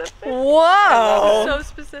specific. Whoa! So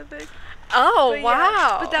specific. Oh, But wow.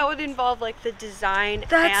 yeah, but that would involve like the design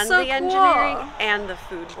and so the engineering and the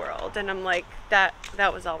food world, and I'm like, that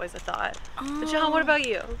was always a thought. But John, what about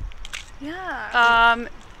you? Yeah.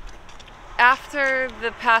 After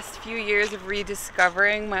the past few years of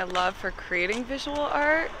rediscovering my love for creating visual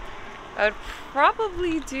art, I would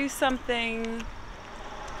probably do something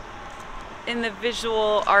in the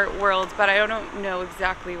visual art world, but I don't know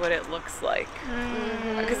exactly what it looks like.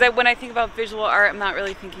 Because when I think about visual art, I'm not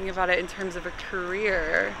really thinking about it in terms of a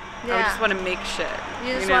career. Yeah. I just want to make shit.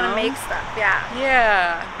 You just want to make stuff, yeah.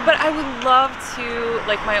 Yeah. But I would love to,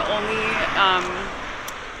 like, my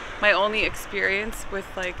only experience with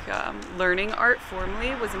like learning art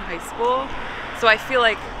formally was in high school. So I feel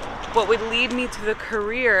like what would lead me to the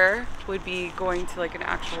career would be going to like an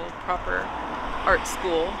actual proper art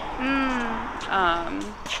school.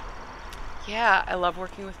 Yeah, I love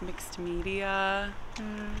working with mixed media.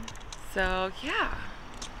 So yeah,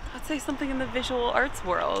 I'd say something in the visual arts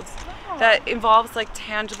world that involves like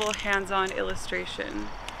tangible hands-on illustration.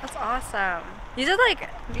 That's awesome. You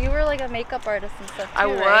were like a makeup artist and stuff too, I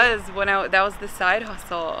right? was that was the side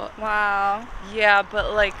hustle. Wow. Yeah,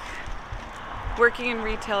 but like working in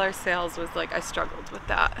retailer sales was like, I struggled with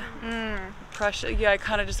that. Pressure. Yeah, I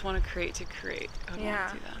kind of just want to create to create. I don't want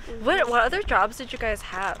to do that. What other jobs did you guys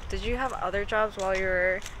have? Did you have other jobs while you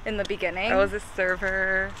were in the beginning? I was a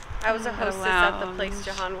server. I was a hostess at the place.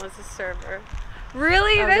 Jahan was a server.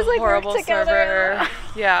 Really? You I was guys a like horrible work together? server.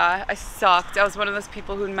 Yeah, I sucked. I was one of those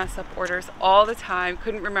people who'd mess up orders all the time.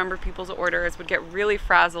 Couldn't remember people's orders. Would get really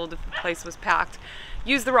frazzled if the place was packed.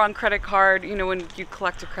 Use the wrong credit card. You know, when you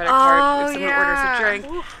collect a credit card, if someone orders a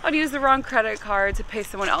drink, I'd use the wrong credit card to pay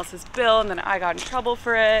someone else's bill, and then I got in trouble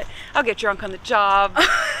for it. I'll get drunk on the job.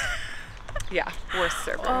 Yeah, worst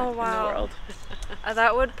server in the world.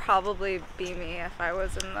 That would probably be me if I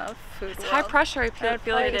was in the food It's world. high pressure. I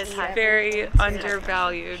feel like it's very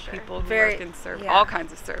undervalued. People who work in service, all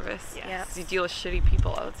kinds of service. Yes. You deal with shitty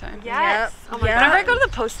people all the time. Yes. Yep. Oh my Whenever I God. go to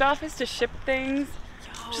the post office to ship things,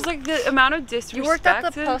 just like the amount of disrespect. You worked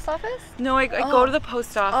at the post office? No, I go to the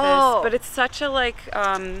post office, but it's such a like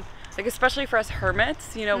especially for us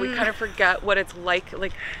hermits, you know, we kind of forget what it's like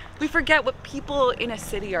we forget what people in a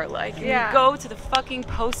city are like. And you go to the fucking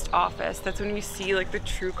post office, that's when you see like the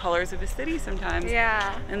true colors of a city sometimes.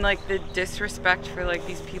 Yeah. And like the disrespect for like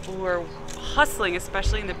these people who are hustling,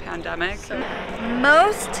 especially in the pandemic.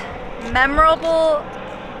 Most memorable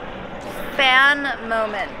fan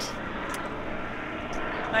moment.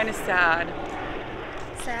 Mine is sad.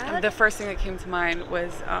 Sad? The first thing that came to mind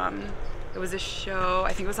was it was a show,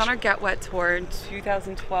 I think it was on our Get Wet tour in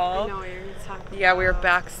 2012. I know what you're talking about. Yeah, we were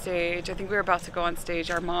backstage. I think we were about to go on stage.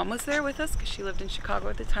 Our mom was there with us because she lived in Chicago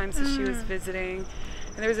at the time, so she was visiting.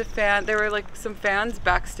 And there was a fan, there were like some fans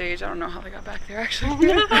backstage. I don't know how they got back there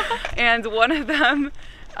actually. And one of them,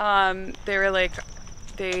 they were like,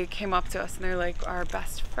 they came up to us and they're like, our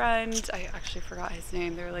best friend, I actually forgot his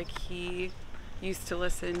name. They were like, he used to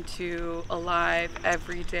listen to Alive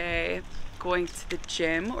every day going to the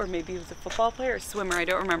gym, or maybe he was a football player or swimmer, I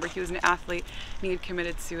don't remember. He was an athlete and he had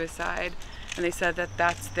committed suicide, and they said that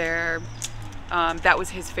that's their that was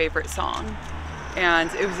his favorite song,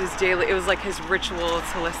 and it was his daily, it was like his ritual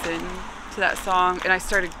to listen to that song. And I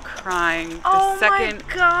started crying the second,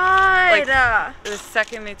 my God. like the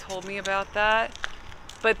second they told me about that.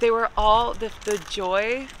 But they were all the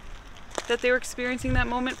joy that they were experiencing that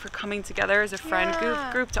moment for coming together as a friend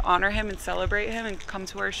group to honor him and celebrate him and come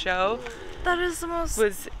to our show. That is the most...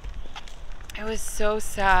 It was so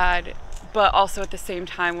sad, but also at the same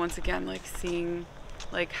time, once again, like seeing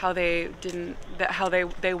like how they didn't, that how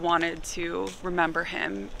they wanted to remember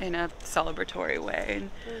him in a celebratory way, and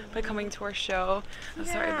by coming to our show. I'm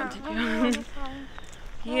sorry, I bumped into you.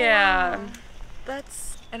 Yeah. Wow.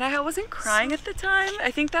 That's... And I wasn't crying at the time. I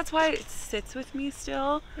think that's why it sits with me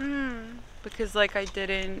still. Because like I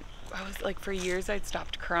was like, for years I'd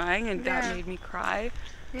stopped crying, and that made me cry.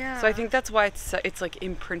 Yeah. So I think that's why it's like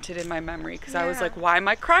imprinted in my memory, because I was like, why am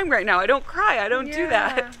I crying right now? I don't cry. I don't do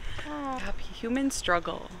that. Humans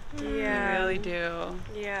struggle. Yeah. We really do.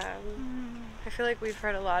 Yeah. I feel like we've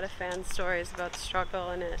heard a lot of fan stories about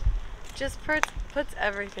struggle, and it just puts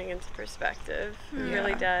everything into perspective. It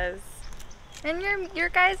really does. And your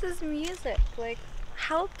guys' music like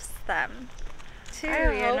helps them too,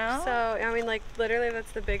 I you hope know? so. I mean, like, literally,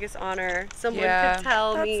 that's the biggest honor someone Yeah. could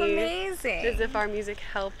tell That's me. amazing. As if our music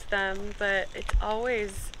helped them, but it's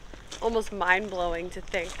always almost mind-blowing to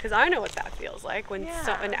think, because I know what that feels like when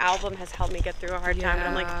an album has helped me get through a hard time, and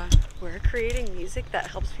I'm like, we're creating music that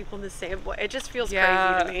helps people in the same way. It just feels crazy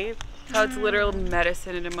to me. How it's literal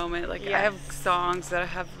medicine in a moment. Like I have songs that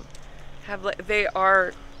have like,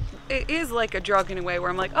 it is like a drug in a way, where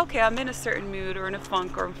I'm like, okay, I'm in a certain mood or in a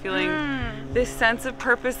funk, or I'm feeling this sense of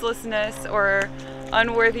purposelessness or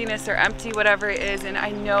unworthiness or empty, whatever it is, and I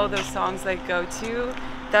know those songs I go to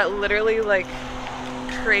that literally like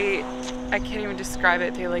create, I can't even describe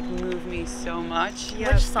it, they like move me so much.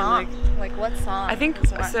 Which song? Like what song? I think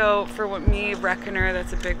so for me, Reckoner,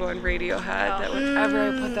 that's a big one. Radiohead, that whenever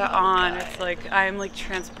I put that on, it's like I'm like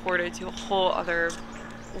transported to a whole other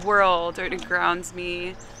world, or it grounds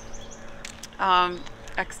me.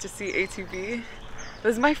 Ecstasy, ATV. It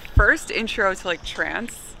was my first intro to like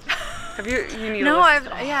trance. Have you need No, to I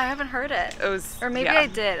listen. haven't heard it. It was, or maybe I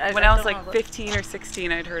did. When I was like 15 or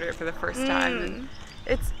 16, I'd heard it for the first time, and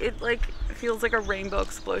it like feels like a rainbow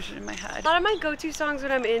explosion in my head. A lot of my go-to songs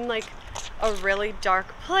when I'm in like a really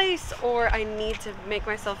dark place, or I need to make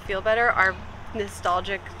myself feel better, are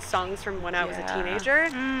nostalgic songs from when I was a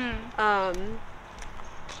teenager.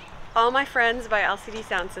 All My Friends by LCD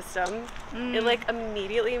Sound System. It like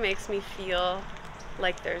immediately makes me feel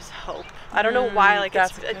like there's hope. I don't know why, like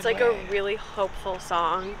it's like a really hopeful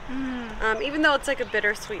song. Even though it's like a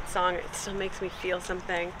bittersweet song, it still makes me feel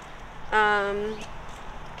something.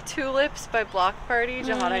 Tulips by Block Party,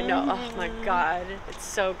 Jihad I Know. Oh my god, it's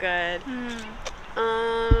so good.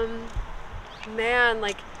 Man,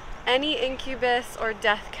 like any Incubus or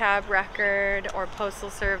Death Cab record or Postal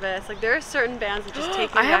Service. Like there are certain bands that just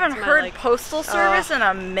take me I back haven't to my, heard like, Postal Service in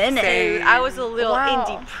a minute. dude, I was a little Wow.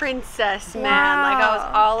 indie princess, man. Like I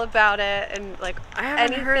was all about it, and like I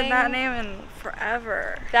haven't heard anything- that name in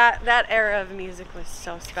forever. That era of music was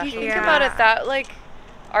so special. If you think Yeah. about it, that like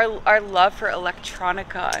our love for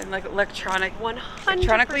electronica and like electronically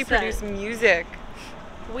 100%. produced music.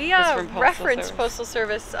 We was from Postal referenced Service. Postal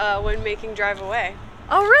Service when making Drive Away.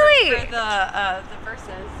 Oh, really? For the verses.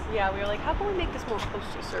 Yeah, we were like, how can we make this more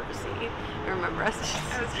Postal Service-y? I remember us.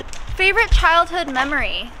 Favorite childhood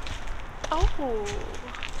memory? Oh.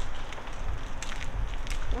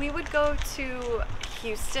 We would go to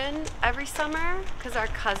Houston every summer because our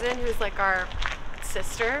cousin, who's like our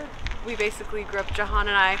sister, we basically grew up, Jahan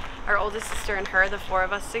and I, our oldest sister and her, the four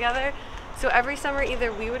of us together. So every summer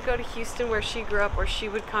either we would go to Houston where she grew up or she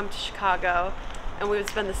would come to Chicago and we would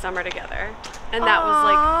spend the summer together. And that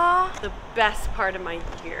was like the best part of my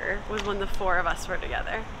year, was when the four of us were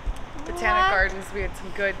together. Botanic Gardens, we had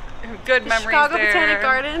some good memories Chicago there. Botanic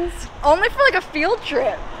Gardens. Only for like a field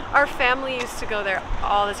trip. Our family used to go there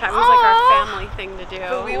all the time. It was like our family thing to do.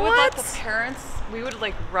 But we would let the parents, we would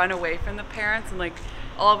like run away from the parents and like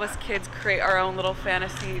all of us kids create our own little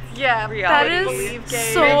fantasy reality. that is Make-believe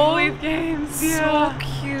games. so Make-believe games. Yeah.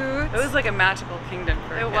 So cute. It was like a magical kingdom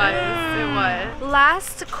for It kids. was.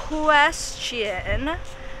 Last question.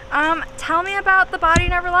 Tell me about The Body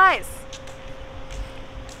Never Lies.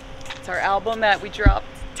 It's our album that we dropped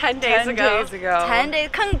 10 days 10 ago. days ago. 10 days.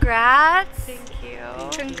 Congrats. Thank you.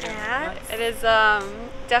 Congrats. It is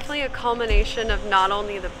definitely a culmination of not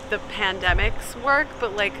only the pandemic's work,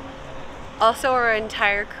 but like also our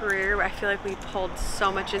entire career. I feel like we pulled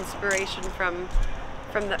so much inspiration from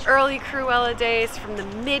the early Krewella days, from the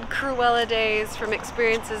mid Krewella days, from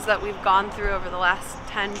experiences that we've gone through over the last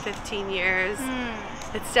 10, 15 years.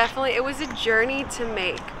 It's definitely, it was a journey to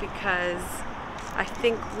make because I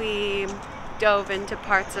think we dove into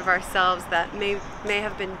parts of ourselves that may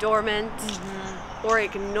have been dormant or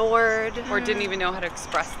ignored. Or didn't even know how to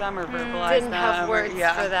express them or verbalize Didn't them. have words for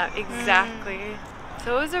that. Exactly.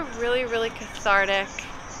 So it was a really, really cathartic,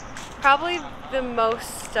 probably the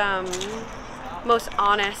most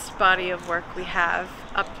honest body of work we have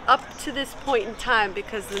up to this point in time,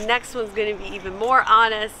 because the next one's going to be even more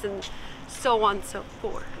honest and so on and so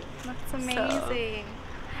forth. That's amazing.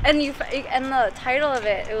 And the title of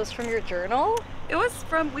it was from your journal? It was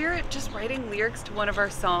from, we were just writing lyrics to one of our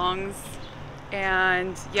songs,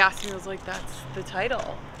 and Yasmin was like, that's the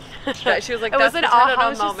title. She was like, It was that's an the title. And I aha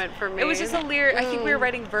was just- moment for me. It was just a lyric. I think we were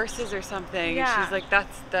writing verses or something. Yeah. And she's like,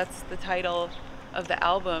 that's the title of the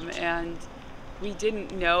album. And we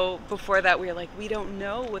didn't know before that. We were like, we don't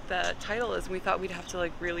know what the title is. And we thought we'd have to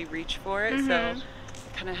like really reach for it. So it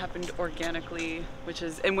kind of happened organically,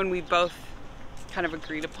 and when we both kind of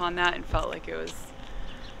agreed upon that and felt like it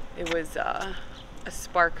was a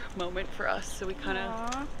spark moment for us, so we kind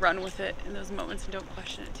of run with it in those moments and don't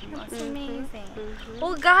question it too much. That's amazing.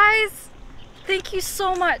 Well, guys, thank you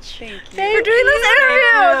so much Thank you. for doing this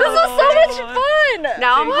interview. This was so much fun.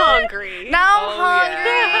 Now I'm hungry. Now I'm Oh, hungry.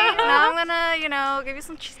 yeah. Now I'm gonna, give you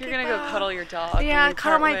some cheesecake. You're gonna go cuddle your dog. Yeah, when we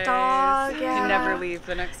cuddle part my ways. dog, You yeah. never leave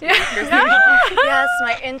the next week or something. Yes,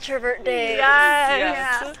 my introvert days.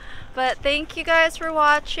 Yes. Yeah. But thank you guys for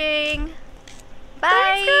watching. Bye.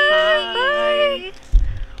 Bye. Bye.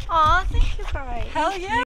 Aw, thank you guys. Hell yeah.